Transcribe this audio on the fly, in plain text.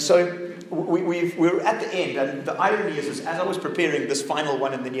So we're at the end, and the irony is as I was preparing this final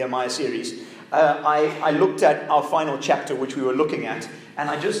one in the Nehemiah series, I looked at our final chapter, which we were looking at, and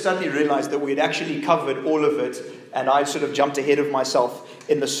I just suddenly realized that we had actually covered all of it, and I sort of jumped ahead of myself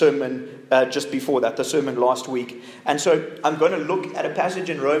in the sermon just before that, the sermon last week. And so I'm going to look at a passage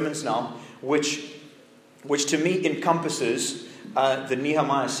in Romans now, which to me encompasses the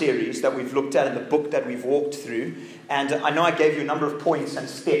Nehemiah series that we've looked at and the book that we've walked through. And I know I gave you a number of points and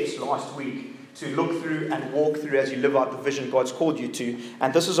steps last week to look through and walk through as you live out the vision God's called you to.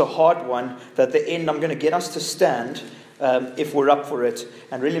 And this is a hard one that at the end I'm going to get us to stand, if we're up for it,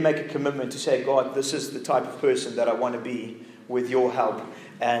 and really make a commitment to say, God, this is the type of person that I want to be with your help.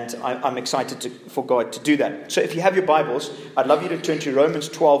 And I'm excited for God to do that. So if you have your Bibles, I'd love you to turn to Romans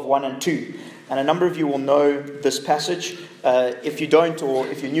 12, 1 and 2. And a number of you will know this passage. If you don't, or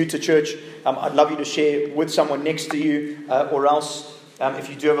if you're new to church, I'd love you to share with someone next to you, or else, if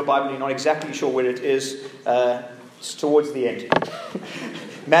you do have a Bible, you're not exactly sure where it is, it's towards the end.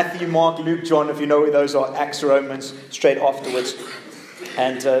 Matthew, Mark, Luke, John, if you know where those are, Acts, Romans, straight afterwards.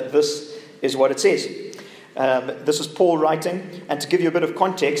 And this is what it says. This is Paul writing, and to give you a bit of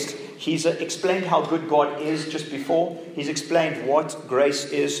context, he's explained how good God is just before. He's explained what grace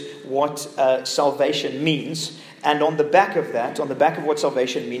is, what salvation means, and on the back of that, on the back of what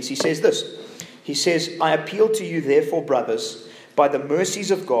salvation means, he says this. He says, I appeal to you therefore, brothers, by the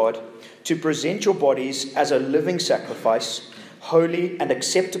mercies of God, to present your bodies as a living sacrifice, holy and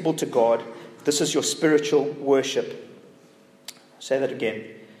acceptable to God. This is your spiritual worship. Say that again.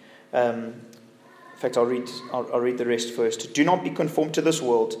 In fact, I'll read the rest first. Do not be conformed to this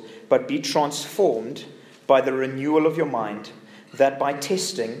world, but be transformed by the renewal of your mind, that by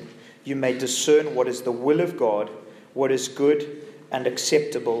testing you may discern what is the will of God, what is good and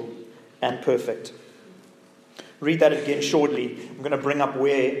acceptable and perfect. Read that again shortly. I'm going to bring up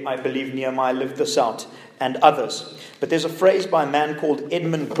where I believe Nehemiah lived this out and others. But there's a phrase by a man called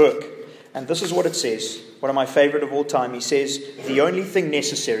Edmund Burke, and this is what it says. One of my favorite of all time. He says, the only thing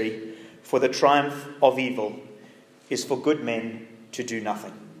necessary for the triumph of evil is for good men to do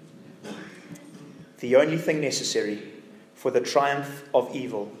nothing. The only thing necessary for the triumph of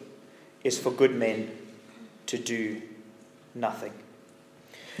evil is for good men to do nothing.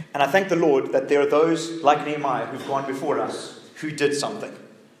 And I thank the Lord that there are those like Nehemiah who've gone before us who did something.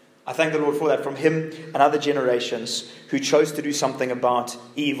 I thank the Lord for that, from him and other generations who chose to do something about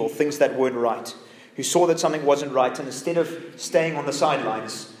evil, things that weren't right, who saw that something wasn't right, and instead of staying on the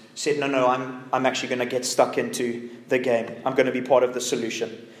sidelines, said, no, I'm actually going to get stuck into the game. I'm going to be part of the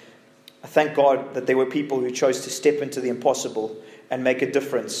solution. I thank God that there were people who chose to step into the impossible and make a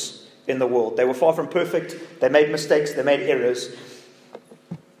difference in the world. They were far from perfect. They made mistakes. They made errors.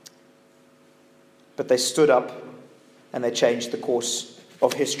 But they stood up and they changed the course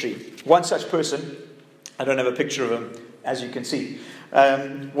of history. One such person, I don't have a picture of him, as you can see,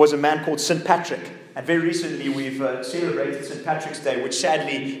 was a man called St. Patrick. And very recently we've celebrated St. Patrick's Day, which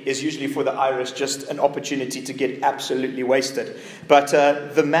sadly is usually for the Irish just an opportunity to get absolutely wasted. But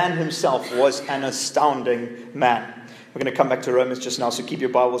the man himself was an astounding man. We're going to come back to Romans just now, so keep your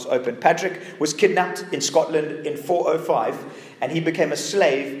Bibles open. Patrick was kidnapped in Scotland in 405, and he became a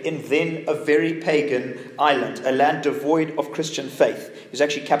slave in then a very pagan island, a land devoid of Christian faith. He was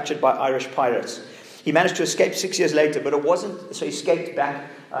actually captured by Irish pirates. He managed to escape 6 years later, but it wasn't, so he escaped back,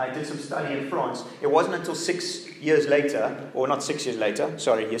 did some study in France. It wasn't until 6 years later, or not 6 years later,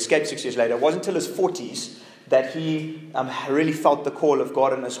 sorry, he escaped 6 years later. It wasn't until his 40s that he really felt the call of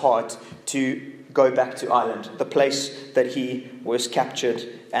God in his heart to go back to Ireland, the place that he was captured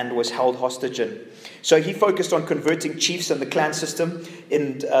and was held hostage in. So he focused on converting chiefs and the clan system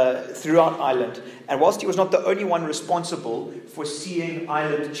throughout Ireland. And whilst he was not the only one responsible for seeing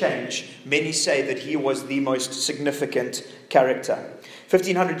Ireland change, many say that he was the most significant character.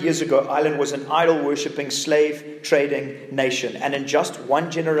 1,500 years ago, Ireland was an idol-worshipping, slave-trading nation. And in just one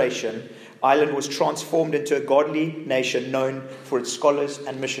generation, Ireland was transformed into a godly nation known for its scholars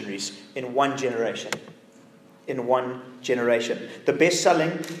and missionaries in one generation. In one generation. The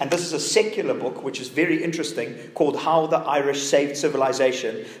best-selling, and this is a secular book, which is very interesting, called How the Irish Saved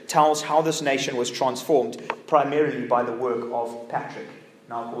Civilization, tells how this nation was transformed primarily by the work of Patrick,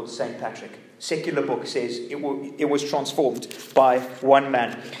 now called St. Patrick. Secular book says it was transformed by one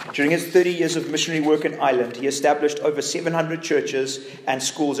man. During his 30 years of missionary work in Ireland, he established over 700 churches and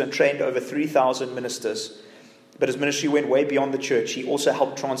schools and trained over 3,000 ministers. But his ministry went way beyond the church. He also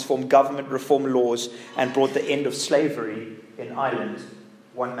helped transform government reform laws and brought the end of slavery in Ireland.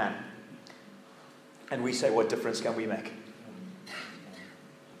 One man. And we say, what difference can we make?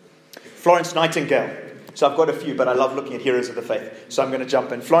 Florence Nightingale So I've got a few, but I love looking at heroes of the faith. So I'm going to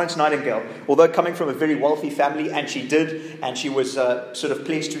jump in. Florence Nightingale, although coming from a very wealthy family, and she was sort of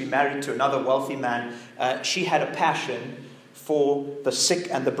placed to be married to another wealthy man, she had a passion for the sick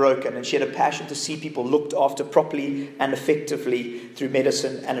and the broken, and she had a passion to see people looked after properly and effectively through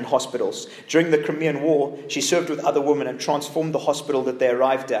medicine and in hospitals. During the Crimean War, she served with other women and transformed the hospital that they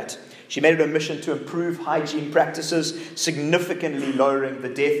arrived at. She made it a mission to improve hygiene practices, significantly lowering the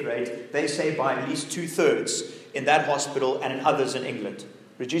death rate, they say by at least 2/3 in that hospital and in others in England.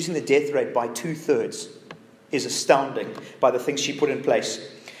 Reducing the death rate by 2/3 is astounding by the things she put in place.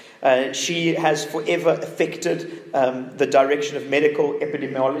 She has forever affected the direction of medical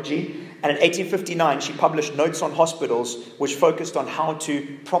epidemiology. And in 1859, she published Notes on Hospitals, which focused on how to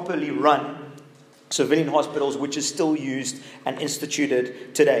properly run civilian hospitals, which is still used and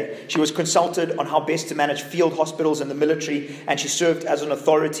instituted today. She was consulted on how best to manage field hospitals in the military, and she served as an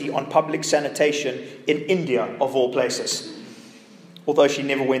authority on public sanitation in India, of all places, although she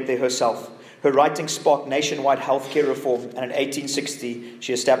never went there herself. Her writings sparked nationwide healthcare reform, and in 1860,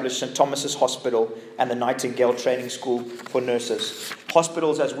 she established St. Thomas's Hospital and the Nightingale Training School for nurses.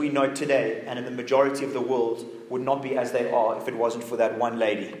 Hospitals as we know today, and in the majority of the world, would not be as they are if it wasn't for that one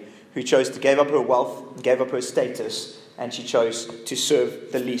lady who chose to give up her wealth, gave up her status, and she chose to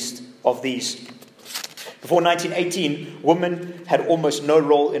serve the least of these. Before 1918, women had almost no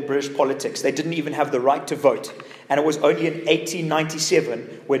role in British politics. They didn't even have the right to vote. And it was only in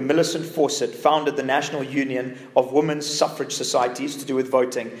 1897 when Millicent Fawcett founded the National Union of Women's Suffrage Societies to do with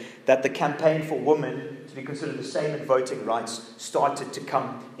voting that the campaign for women to be considered the same in voting rights started to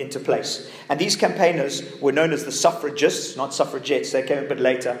come into place. And these campaigners were known as the suffragists, not suffragettes. They came a bit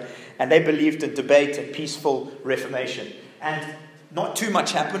later. And they believed in debate and peaceful reformation. And not too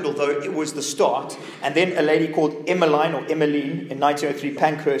much happened, although it was the start. And then a lady called Emmeline in 1903,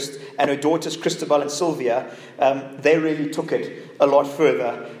 Pankhurst, and her daughters Christabel and Sylvia, they really took it a lot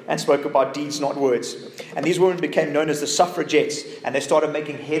further and spoke about deeds, not words. And these women became known as the suffragettes, and they started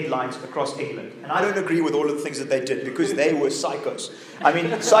making headlines across England. And I don't agree with all of the things that they did, because they were psychos. I mean,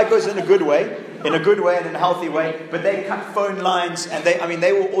 psychos in a good way and in a healthy way, but they cut phone lines, and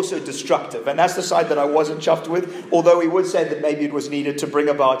they were also destructive. And that's the side that I wasn't chuffed with, although we would say that maybe it was needed to bring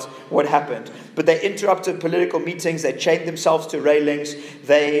about what happened. But they interrupted political meetings, they chained themselves to railings,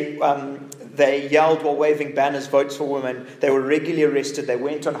 they yelled while waving banners, votes for women. They were regularly arrested. They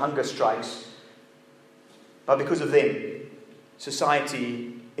went on hunger strikes. But because of them,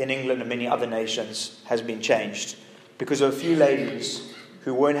 society in England and many other nations has been changed. Because of a few ladies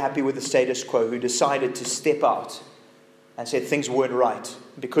who weren't happy with the status quo, who decided to step out and said things weren't right.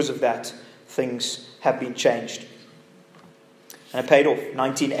 Because of that, things have been changed. And it paid off.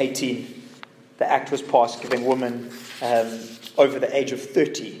 1918, the act was passed giving women over the age of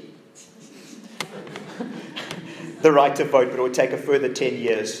 30 the right to vote, but it would take a further 10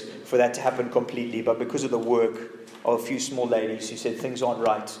 years for that to happen completely. But because of the work of a few small ladies who said things aren't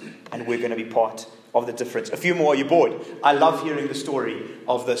right and we're going to be part of the difference. A few more, are you bored? I love hearing the story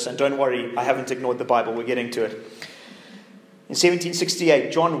of this, and don't worry, I haven't ignored the Bible, we're getting to it. In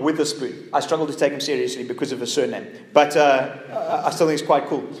 1768, John Witherspoon, I struggle to take him seriously because of his surname, but I still think it's quite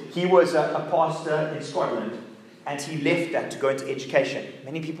cool. He was a pastor in Scotland, and he left that to go into education.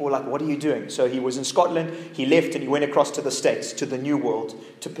 Many people were like, what are you doing? So he was in Scotland, he left and he went across to the States, to the New World,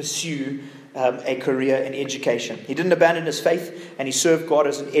 to pursue a career in education. He didn't abandon his faith, and he served God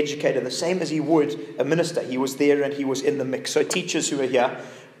as an educator, the same as he would a minister. He was there and he was in the mix. So teachers who are here,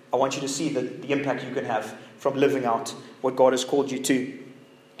 I want you to see the impact you can have from living out what God has called you to.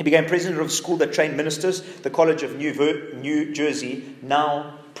 He became president of a school that trained ministers, the College of New Jersey,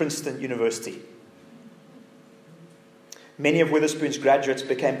 now Princeton University. Many of Witherspoon's graduates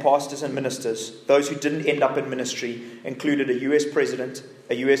became pastors and ministers. Those who didn't end up in ministry included a US president,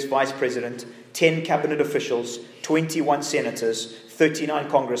 a US vice president, 10 cabinet officials, 21 senators, 39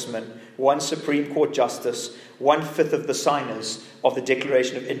 congressmen, 1 Supreme Court justice, 1/5 of the signers of the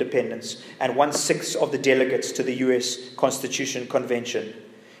Declaration of Independence, and 1/6 of the delegates to the US Constitution Convention.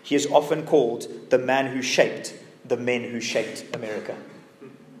 He is often called the man who shaped the men who shaped America.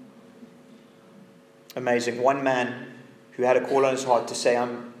 Amazing. One man who had a call on his heart to say,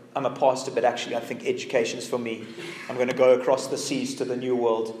 I'm a pastor, but actually I think education is for me. I'm going to go across the seas to the New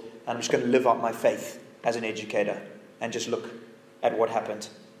World, and I'm just going to live out my faith as an educator. And just look at what happened.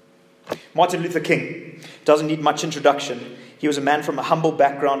 Martin Luther King doesn't need much introduction. He was a man from a humble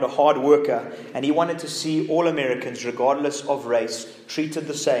background, a hard worker, and he wanted to see all Americans, regardless of race, treated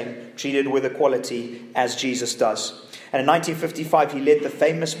the same, treated with equality as Jesus does. And in 1955, he led the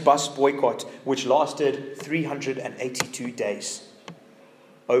famous bus boycott, which lasted 382 days,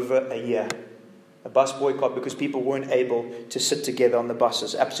 over a year. A bus boycott because people weren't able to sit together on the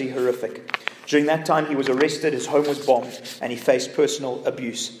buses. Absolutely horrific. During that time, he was arrested, his home was bombed, and he faced personal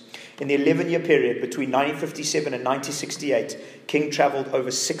abuse. In the 11-year period between 1957 and 1968, King travelled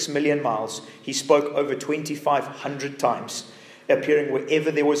over 6 million miles. He spoke over 2,500 times, appearing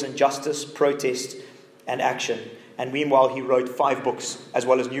wherever there was injustice, protest, and action. And meanwhile, he wrote 5 books, as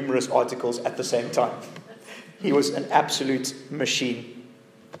well as numerous articles at the same time. He was an absolute machine.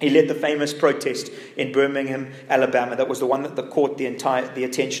 He led the famous protest in Birmingham, Alabama. That was the one that caught the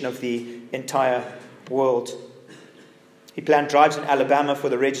attention of the entire world. He planned drives in Alabama for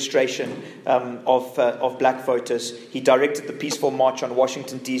the registration of black voters. He directed the peaceful march on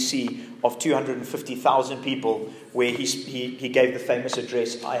Washington, D.C. of 250,000 people, where he gave the famous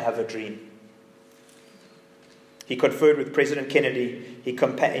address, "I Have a Dream." He conferred with President Kennedy. He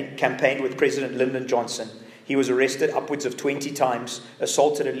campaigned with President Lyndon Johnson. He was arrested upwards of 20 times,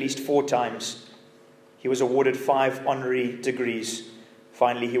 assaulted at least 4 times. He was awarded 5 honorary degrees.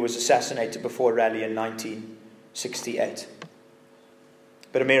 Finally, he was assassinated before a rally in 1968.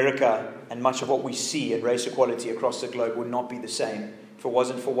 But America and much of what we see in race equality across the globe would not be the same if it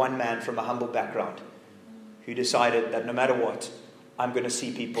wasn't for one man from a humble background who decided that no matter what, I'm going to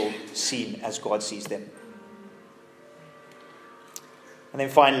see people seen as God sees them. And then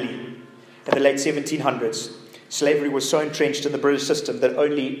finally, in the late 1700s, slavery was so entrenched in the British system that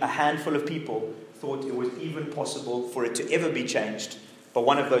only a handful of people thought it was even possible for it to ever be changed. But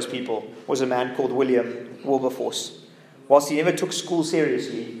one of those people was a man called William Wilberforce. Whilst he never took school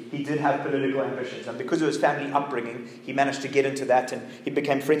seriously, he did have political ambitions. And because of his family upbringing, he managed to get into that. And he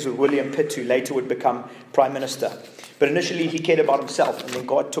became friends with William Pitt, who later would become Prime Minister. But initially, he cared about himself. And then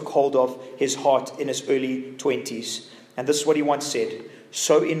God took hold of his heart in his early 20s. And this is what he once said: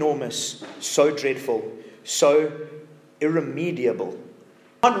 "So enormous, so dreadful, so irremediable.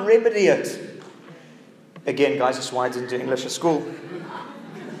 Can't remedy it." Again, guys, that's why I didn't do English at school.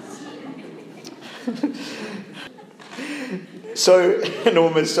 "So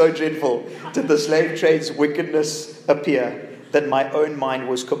enormous, so dreadful did the slave trade's wickedness appear, that my own mind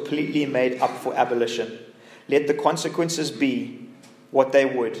was completely made up for abolition. Let the consequences be what they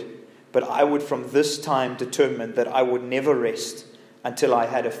would, but I would from this time determine that I would never rest until I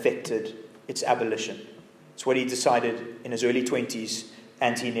had effected its abolition." It's what he decided in his early 20s,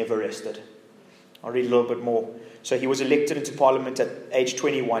 and he never rested. I'll read a little bit more. So he was elected into Parliament at age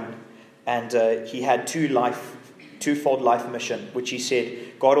 21, and he had twofold life mission, which he said,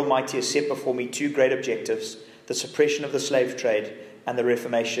 "God Almighty has set before me 2 great objectives: the suppression of the slave trade and the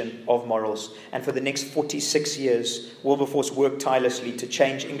reformation of morals." And for the next 46 years, Wilberforce worked tirelessly to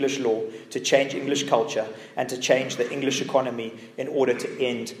change English law, to change English culture, and to change the English economy in order to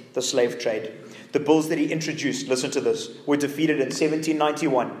end the slave trade. The bills that he introduced, listen to this, were defeated in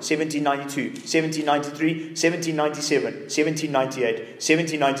 1791, 1792, 1793, 1797, 1798,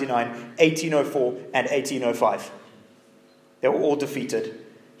 1799, 1804, and 1805. They were all defeated.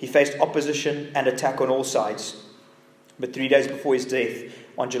 He faced opposition and attack on all sides. But 3 days before his death,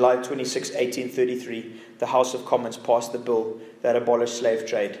 on July 26, 1833, the House of Commons passed the bill that abolished slave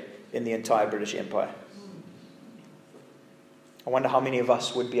trade in the entire British Empire. I wonder how many of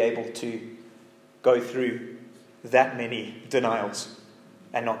us would be able to go through that many denials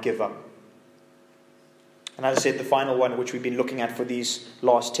and not give up. And as I said, the final one, which we've been looking at for these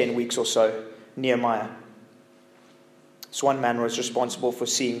last 10 weeks or so, Nehemiah. This one man was responsible for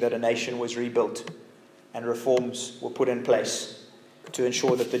seeing that a nation was rebuilt and reforms were put in place to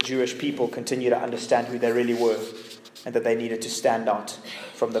ensure that the Jewish people continue to understand who they really were and that they needed to stand out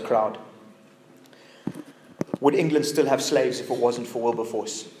from the crowd. Would England still have slaves if it wasn't for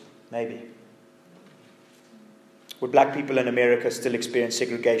Wilberforce? Maybe. Would black people in America still experience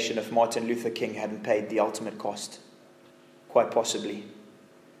segregation if Martin Luther King hadn't paid the ultimate cost? Quite possibly.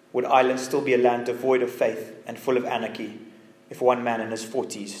 Would Ireland still be a land devoid of faith and full of anarchy if one man in his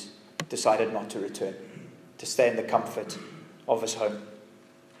 40s decided not to return, to stay in the comfort of his home?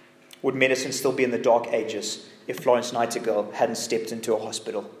 Would medicine still be in the dark ages if Florence Nightingale hadn't stepped into a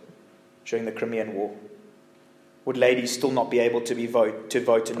hospital during the Crimean War? Would ladies still not be able to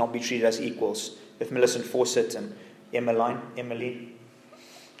vote and not be treated as equals if Millicent Fawcett and Emmeline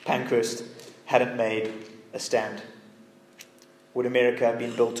Pankhurst hadn't made a stand? Would America have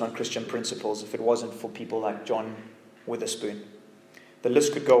been built on Christian principles if it wasn't for people like John Witherspoon? The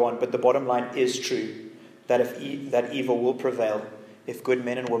list could go on, but the bottom line is true, that that evil will prevail if good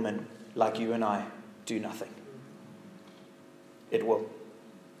men and women like you and I do nothing. It will.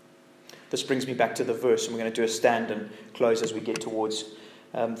 This brings me back to the verse, and we're going to do a stand and close as we get towards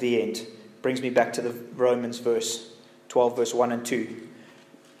the end. Brings me back to the Romans 12, verse 1 and 2.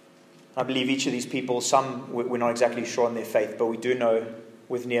 I believe each of these people, some we're not exactly sure on their faith, but we do know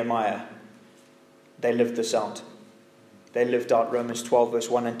with Nehemiah, they lived this out. They lived out Romans 12, verse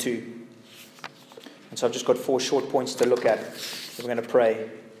 1 and 2. And so I've just got 4 short points to look at. We're going to pray.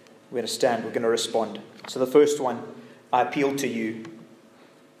 We're going to stand. We're going to respond. So the first one, I appeal to you,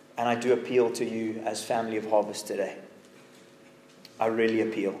 and I do appeal to you as family of Harvest today. I really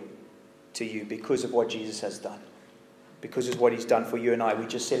appeal to you because of what Jesus has done. Because of what he's done for you and I. We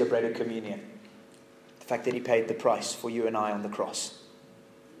just celebrated communion. The fact that he paid the price for you and I on the cross.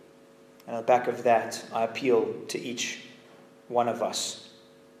 And on the back of that, I appeal to each one of us.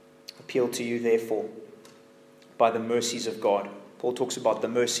 Appeal to you, therefore, by the mercies of God. Paul talks about the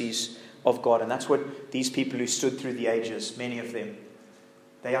mercies of God, and that's what these people who stood through the ages, many of them,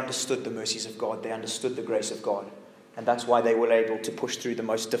 they understood the mercies of God. They understood the grace of God, and that's why they were able to push through the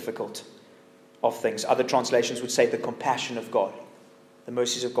most difficult of things. Other translations would say the compassion of God. The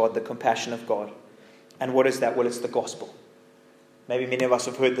mercies of God, the compassion of God. And what is that? Well, it's the gospel. Maybe many of us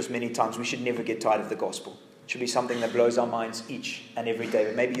have heard this many times. We should never get tired of the gospel. It should be something that blows our minds each and every day.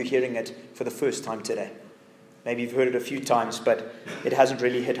 But maybe you're hearing it for the first time today. Maybe you've heard it a few times, but it hasn't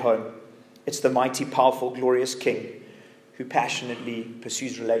really hit home. It's the mighty, powerful, glorious King who passionately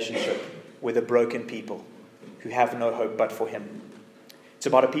pursues relationship with a broken people who have no hope but for him. It's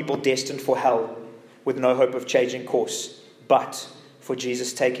about a people destined for hell with no hope of changing course, but for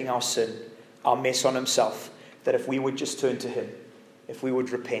Jesus taking our sin, our mess on himself, that if we would just turn to him, if we would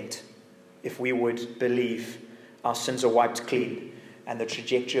repent, if we would believe, our sins are wiped clean and the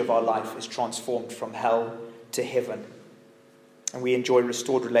trajectory of our life is transformed from hell to heaven. And we enjoy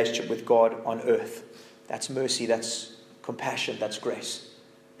restored relationship with God on earth. That's mercy, that's compassion, that's grace.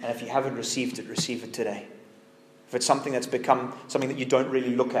 And if you haven't received it, receive it today. If it's something that's become something that you don't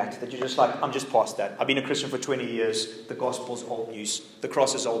really look at, that you're just like, I'm just past that. I've been a Christian for 20 years. The gospel's old news. The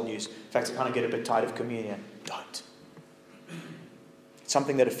cross is old news. In fact, I kind of get a bit tired of communion. Don't. It's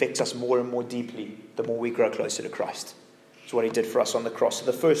something that affects us more and more deeply the more we grow closer to Christ. It's what he did for us on the cross. So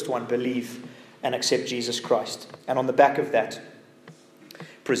the first one, believe and accept Jesus Christ. And on the back of that,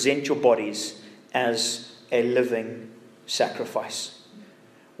 present your bodies as a living sacrifice.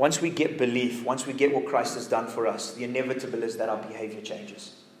 Once we get belief, once we get what Christ has done for us, the inevitable is that our behavior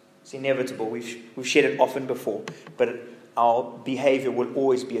changes. It's inevitable. We've shared it often before, but our behavior will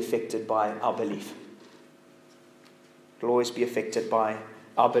always be affected by our belief. It will always be affected by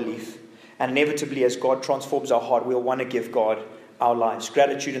our belief. And inevitably, as God transforms our heart, we'll want to give God our lives.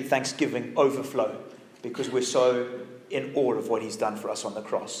 Gratitude and thanksgiving overflow because we're so in awe of what he's done for us on the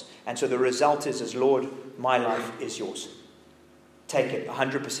cross. And so the result is, Lord, my life is yours. Take it,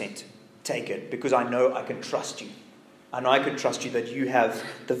 100%. Take it, because I know I can trust you. I know I can trust you that you have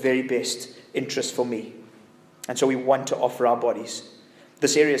the very best interest for me. And so we want to offer our bodies.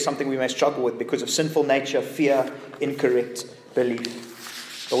 This area is something we may struggle with because of sinful nature, fear, incorrect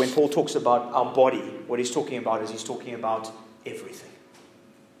belief. But when Paul talks about our body, what he's talking about is he's talking about everything.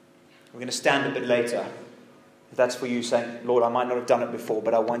 We're going to stand a bit later. If that's for you saying, Lord, I might not have done it before,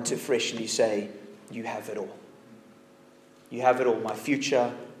 but I want to freshly say, you have it all. You have it all. My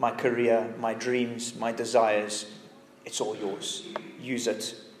future, my career, my dreams, my desires. It's all yours. Use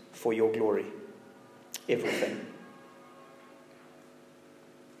it for your glory. Everything.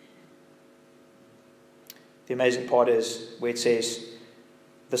 The amazing part is where it says,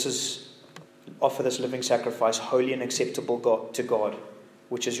 offer this living sacrifice, holy and acceptable to God,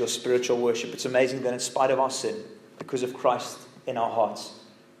 which is your spiritual worship. It's amazing that in spite of our sin, because of Christ in our hearts,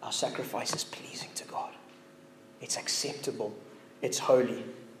 our sacrifice is pleasing to God. It's acceptable. It's holy.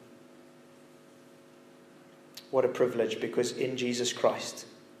 What a privilege, because in Jesus Christ,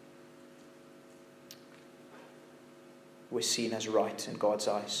 we're seen as right in God's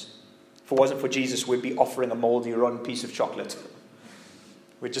eyes. If it wasn't for Jesus, we'd be offering a moldy, rotten piece of chocolate.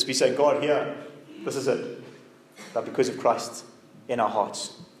 We'd just be saying, God, here, this is it. But because of Christ in our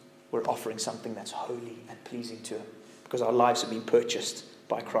hearts, we're offering something that's holy and pleasing to him, because our lives have been purchased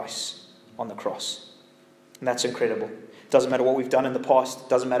by Christ on the cross. And that's incredible. It doesn't matter what we've done in the past. It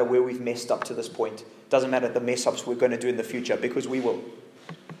doesn't matter where we've messed up to this point. It doesn't matter the mess-ups we're going to do in the future, because we will.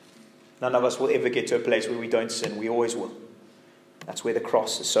 None of us will ever get to a place where we don't sin. We always will. That's where the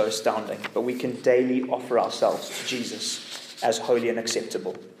cross is so astounding. But we can daily offer ourselves to Jesus as holy and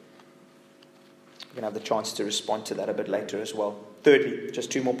acceptable. We're going to have the chance to respond to that a bit later as well. Thirdly,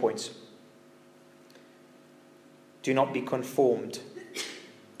 just 2 more points. Do not be conformed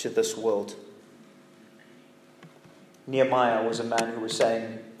to this world. Nehemiah was a man who was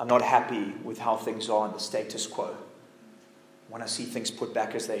saying, I'm not happy with how things are in the status quo. I want to see things put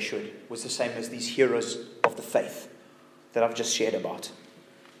back as they should. It was the same as these heroes of the faith that I've just shared about.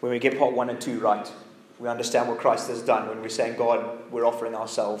 When we get part 1 and 2 right, we understand what Christ has done. When we're saying, God, we're offering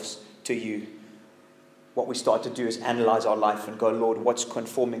ourselves to you, what we start to do is analyze our life and go, Lord, what's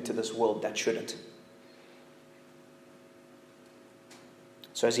conforming to this world that shouldn't?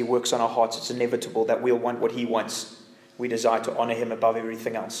 So as he works on our hearts, it's inevitable that we'll want what he wants. We desire to honor him above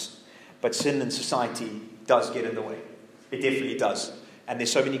everything else. But sin in society does get in the way. It definitely does. And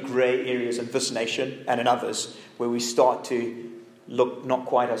there's so many grey areas in this nation and in others where we start to look not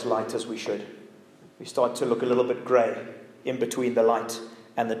quite as light as we should. We start to look a little bit grey in between the light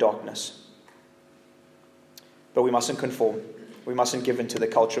and the darkness. But we mustn't conform. We mustn't give in to the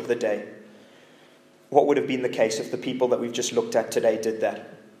culture of the day. What would have been the case if the people that we've just looked at today did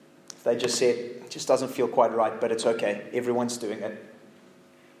that? If they just said, it just doesn't feel quite right, but it's okay. Everyone's doing it.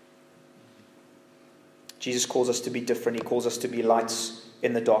 Jesus calls us to be different. He calls us to be lights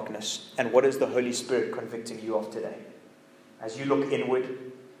in the darkness. And what is the Holy Spirit convicting you of today? As you look inward,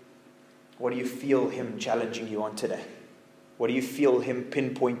 what do you feel him challenging you on today? What do you feel him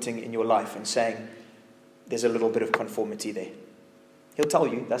pinpointing in your life and saying, there's a little bit of conformity there? He'll tell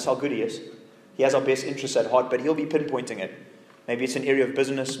you, that's how good he is. He has our best interests at heart, but he'll be pinpointing it. Maybe it's an area of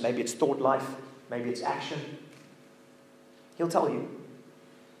business, maybe it's thought life, maybe it's action. He'll tell you.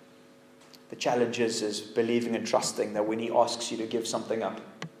 The challenge is believing and trusting that when he asks you to give something up,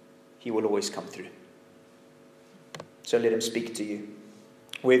 he will always come through. So let him speak to you.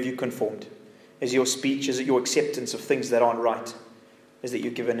 Where have you conformed? Is your speech, is it your acceptance of things that aren't right? Is that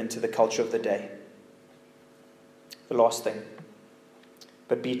you're given into the culture of the day? The last thing.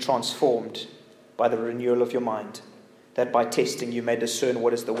 But be transformed by the renewal of your mind, that by testing you may discern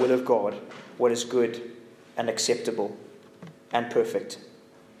what is the will of God, what is good and acceptable and perfect.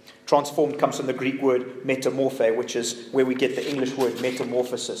 Transformed comes from the Greek word metamorphe, which is where we get the English word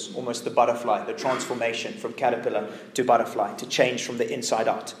metamorphosis, almost the butterfly, the transformation from caterpillar to butterfly, to change from the inside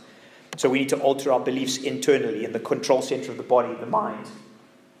out. So we need to alter our beliefs internally in the control center of the body, the mind.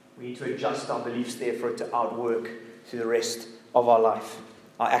 We need to adjust our beliefs there for it to outwork through the rest of our life.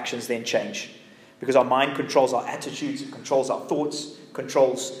 Our actions then change. Because our mind controls our attitudes, controls our thoughts,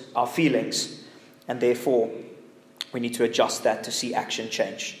 controls our feelings, and therefore we need to adjust that to see action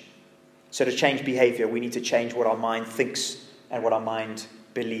change. So to change behavior, we need to change what our mind thinks and what our mind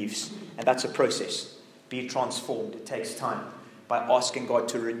believes. And that's a process. Be transformed. It takes time by asking God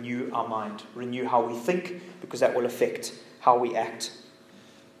to renew our mind, renew how we think, because that will affect how we act.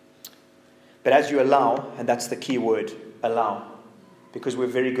 But as you allow, and that's the key word, allow, because we're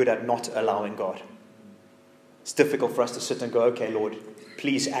very good at not allowing God. It's difficult for us to sit and go, okay, Lord,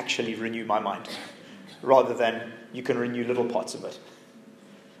 please actually renew my mind, rather than you can renew little parts of it,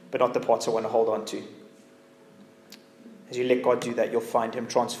 but not the parts I want to hold on to. As you let God do that, you'll find him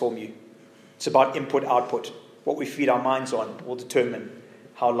transform you. It's about input, output. What we feed our minds on will determine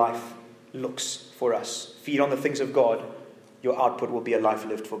how life looks for us. Feed on the things of God, your output will be a life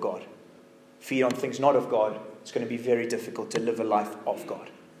lived for God. Feed on things not of God, it's going to be very difficult to live a life of God.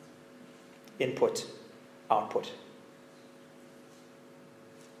 Input, output.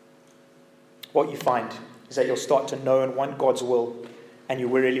 What you find is that you'll start to know and want God's will, and you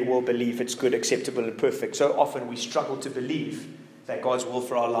really will believe it's good, acceptable, and perfect. So often we struggle to believe that God's will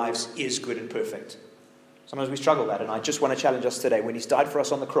for our lives is good and perfect. Sometimes we struggle with that, and I just want to challenge us today. When he's died for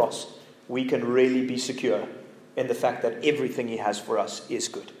us on the cross, we can really be secure in the fact that everything he has for us is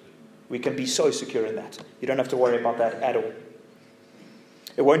good. We can be so secure in that. You don't have to worry about that at all.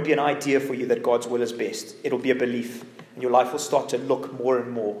 It won't be an idea for you that God's will is best. It'll be a belief, and your life will start to look more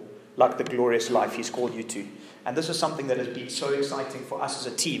and more like the glorious life he's called you to. And this is something that has been so exciting for us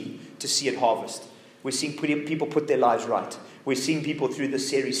as a team to see at Harvest. We're seeing people put their lives right. We're seeing people through this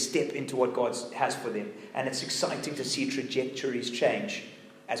series step into what God has for them. And it's exciting to see trajectories change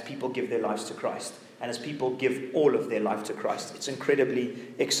as people give their lives to Christ. And as people give all of their life to Christ. It's incredibly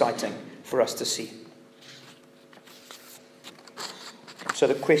exciting for us to see. So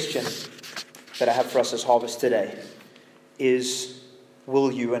the question that I have for us as Harvest today is,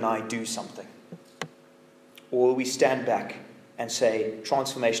 will you and I do something? Or will we stand back and say,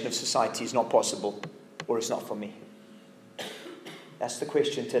 transformation of society is not possible, or it's not for me? That's the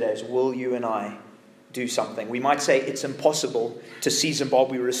question today, is will you and I do something? We might say it's impossible to see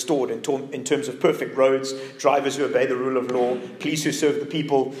Zimbabwe restored in terms of perfect roads, drivers who obey the rule of law, police who serve the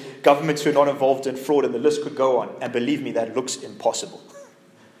people, governments who are not involved in fraud, and the list could go on. And believe me, that looks impossible.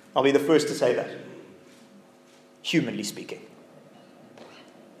 I'll be the first to say that, humanly speaking.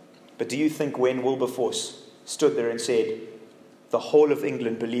 But do you think when Wilberforce stood there and said, the whole of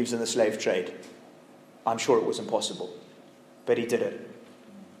England believes in the slave trade, I'm sure it was impossible, but he did it.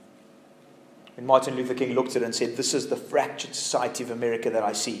 When Martin Luther King looked at it and said, this is the fractured society of America that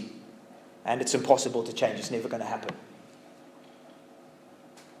I see. And it's impossible to change. It's never going to happen.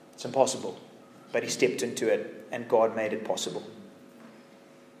 It's impossible. But he stepped into it and God made it possible.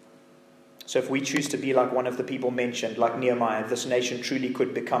 So if we choose to be like one of the people mentioned, like Nehemiah, this nation truly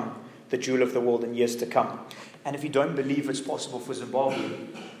could become the jewel of the world in years to come. And if you don't believe it's possible for Zimbabwe,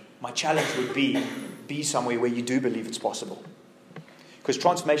 my challenge would be somewhere where you do believe it's possible. Because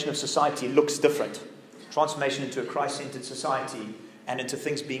transformation of society looks different. Transformation into a Christ-centered society and into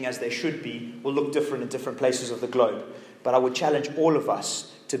things being as they should be will look different in different places of the globe. But I would challenge all of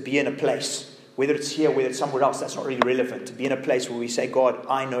us to be in a place, whether it's here, whether it's somewhere else, that's not really relevant, to be in a place where we say, God,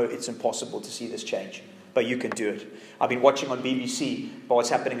 I know it's impossible to see this change, but you can do it. I've been watching on BBC about what's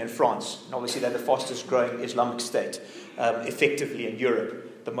happening in France, and obviously they're the fastest growing Islamic state, effectively in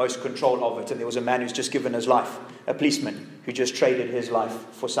Europe, the most control of it. And there was a man who's just given his life, a policeman who just traded his life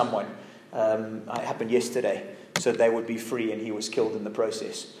for someone. It happened yesterday, so they would be free, and he was killed in the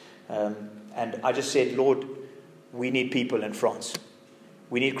process. And I just said, Lord, we need people in France.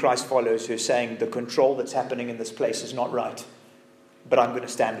 We need Christ followers who are saying the control that's happening in this place is not right, but I'm going to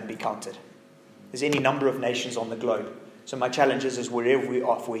stand and be counted. There's any number of nations on the globe. So my challenge is wherever we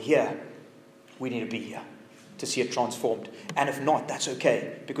are, if we're here, we need to be here to see it transformed. And if not, that's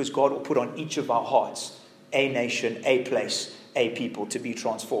okay, because God will put on each of our hearts a nation, a place, a people to be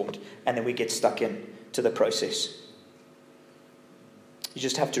transformed. And then we get stuck in to the process. You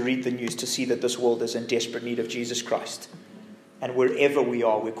just have to read the news to see that this world is in desperate need of Jesus Christ. And wherever we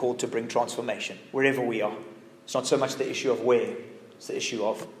are, we're called to bring transformation. Wherever we are. It's not so much the issue of where, it's the issue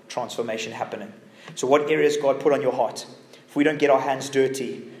of transformation happening. So what areas God put on your heart? If we don't get our hands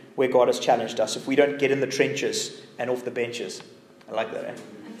dirty where God has challenged us, if we don't get in the trenches and off the benches. I like that, eh?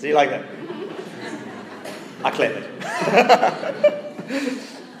 Do you like that? I claim it.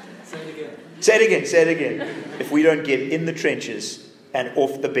 Say it again. If we don't get in the trenches and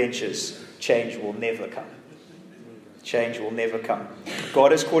off the benches, change will never come. Change will never come.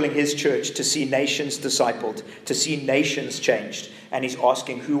 God is calling his church to see nations discipled, to see nations changed, and he's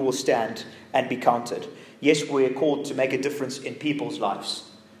asking who will stand and be counted. Yes, we're called to make a difference in people's lives,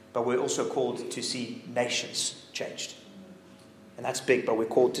 but we're also called to see nations changed. And that's big, but we're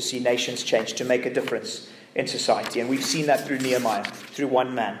called to see nations changed, to make a difference in society. And we've seen that through Nehemiah, through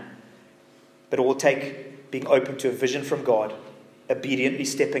one man. But it will take being open to a vision from God, obediently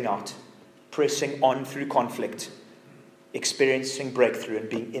stepping out, pressing on through conflict, experiencing breakthrough and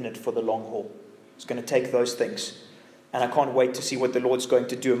being in it for the long haul. It's going to take those things. And I can't wait to see what the Lord's going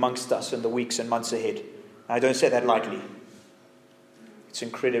to do amongst us in the weeks and months ahead. And I don't say that lightly. It's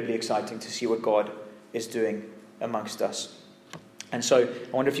incredibly exciting to see what God is doing amongst us. And so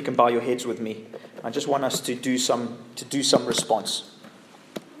I wonder if you can bow your heads with me. I just want us to do some response.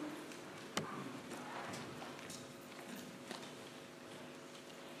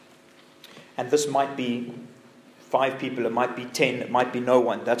 And this might be 5 people, it might be 10, it might be no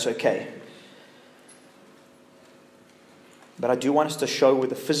one. That's okay. But I do want us to show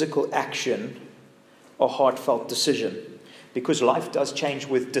with a physical action a heartfelt decision. Because life does change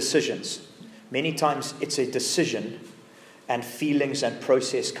with decisions. Many times it's a decision and feelings and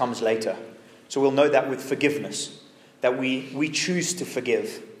process comes later. So we'll know that with forgiveness. That we choose to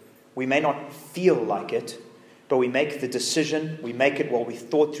forgive. We may not feel like it, but we make the decision, we make it while we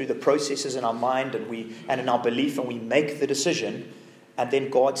thought through the processes in our mind and in our belief, and we make the decision, and then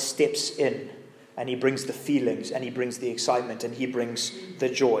God steps in, and he brings the feelings, and he brings the excitement, and he brings the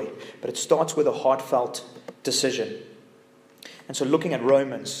joy. But it starts with a heartfelt decision. And so looking at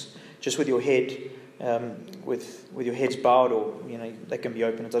Romans, just with your head, with your heads bowed, or they can be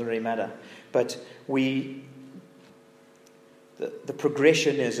open, it doesn't really matter. But the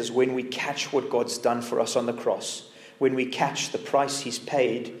progression is when we catch what God's done for us on the cross, when we catch the price he's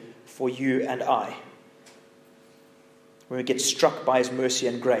paid for you and I, when we get struck by his mercy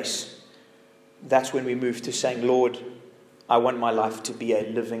and grace, that's when we move to saying, Lord, I want my life to be a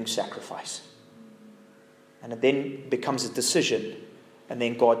living sacrifice. And it then becomes a decision, and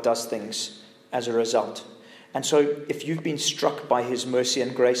then God does things as a result. And so if you've been struck by his mercy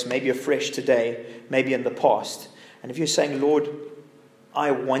and grace, maybe afresh today, maybe in the past, and if you're saying, Lord,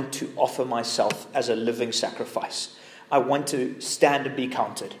 I want to offer myself as a living sacrifice. I want to stand and be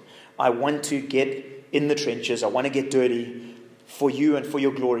counted. I want to get in the trenches. I want to get dirty for you and for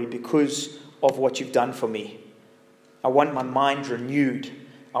your glory because of what you've done for me. I want my mind renewed.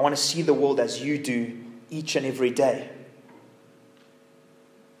 I want to see the world as you do each and every day.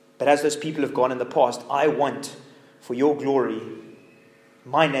 But as those people have gone in the past, I want, for your glory,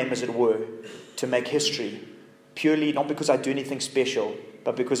 my name, as it were, to make history. Purely not because I do anything special,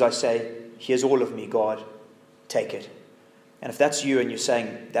 but because I say, here's all of me, God, take it. And if that's you and you're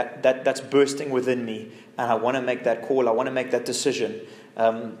saying that's bursting within me, and I want to make that call, I want to make that decision,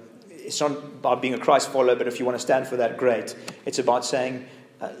 it's not about being a Christ follower, but if you want to stand for that, great. It's about saying,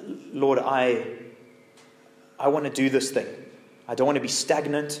 Lord, I want to do this thing. I don't want to be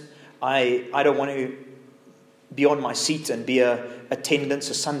stagnant. I don't want to be on my seat and be a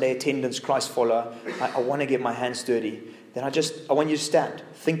Sunday attendance Christ follower. I want to get my hands dirty. Then I want you to stand.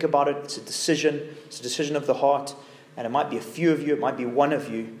 Think about it. It's a decision. It's a decision of the heart. And it might be a few of you. It might be one of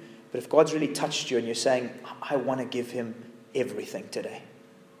you. But if God's really touched you and you're saying, I want to give him everything today,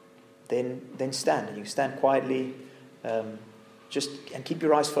 then stand. And you stand quietly. And keep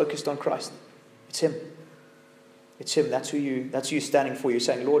your eyes focused on Christ. It's him. It's him. That's who you're standing for. You're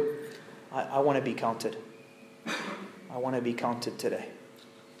saying, Lord, I want to be counted. I want to be counted today.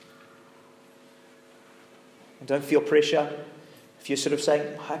 And don't feel pressure. If you're sort of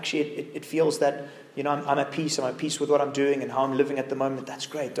saying, actually, it feels that, I'm at peace. I'm at peace with what I'm doing and how I'm living at the moment. That's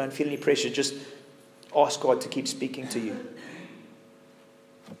great. Don't feel any pressure. Just ask God to keep speaking to you.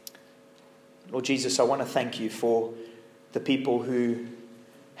 Lord Jesus, I want to thank you for the people who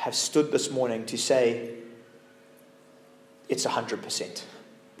have stood this morning to say, it's 100%.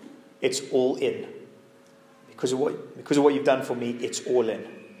 It's all in. Because of what you've done for me, it's all in.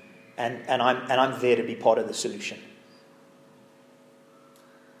 And I'm there to be part of the solution.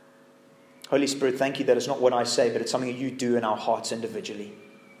 Holy Spirit, thank you that it's not what I say, but it's something that you do in our hearts individually.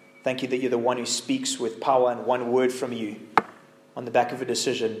 Thank you that you're the one who speaks with power, and one word from you on the back of a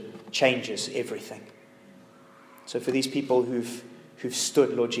decision changes everything. So for these people who've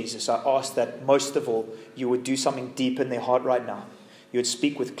stood, Lord Jesus, I ask that most of all, you would do something deep in their heart right now. You would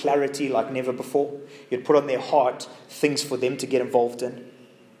speak with clarity like never before. You'd put on their heart things for them to get involved in.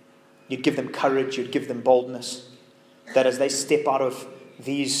 You'd give them courage. You'd give them boldness. That as they step out of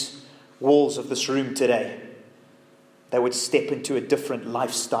these walls of this room today, they would step into a different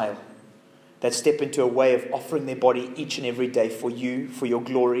lifestyle. They'd step into a way of offering their body each and every day for you, for your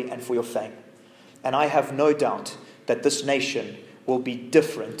glory, and for your fame. And I have no doubt that this nation will be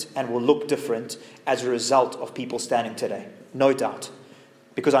different and will look different as a result of people standing today. No doubt.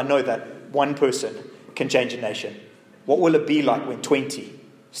 Because I know that one person can change a nation. What will it be like when 20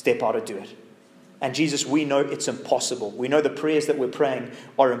 step out to do it? And Jesus, we know it's impossible. We know the prayers that we're praying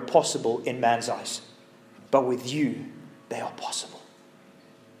are impossible in man's eyes. But with you, they are possible.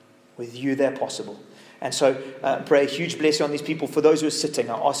 With you, they're possible. And so pray a huge blessing on these people. For those who are sitting,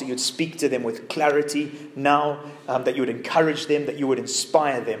 I ask that you would speak to them with clarity now, that you would encourage them, that you would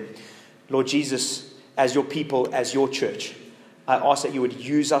inspire them. Lord Jesus, as your people, as your church, I ask that you would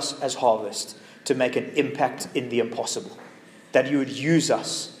use us as Harvest to make an impact in the impossible. That you would use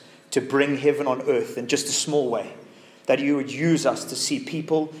us to bring heaven on earth in just a small way. That you would use us to see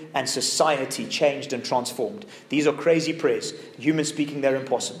people and society changed and transformed. These are crazy prayers. Human speaking, they're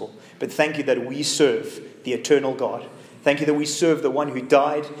impossible. But thank you that we serve the eternal God. Thank you that we serve the one who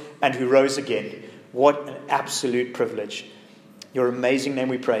died and who rose again. What an absolute privilege. Your amazing name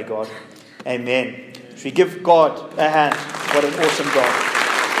we pray, God. Amen. Should we give God a hand? What an awesome God.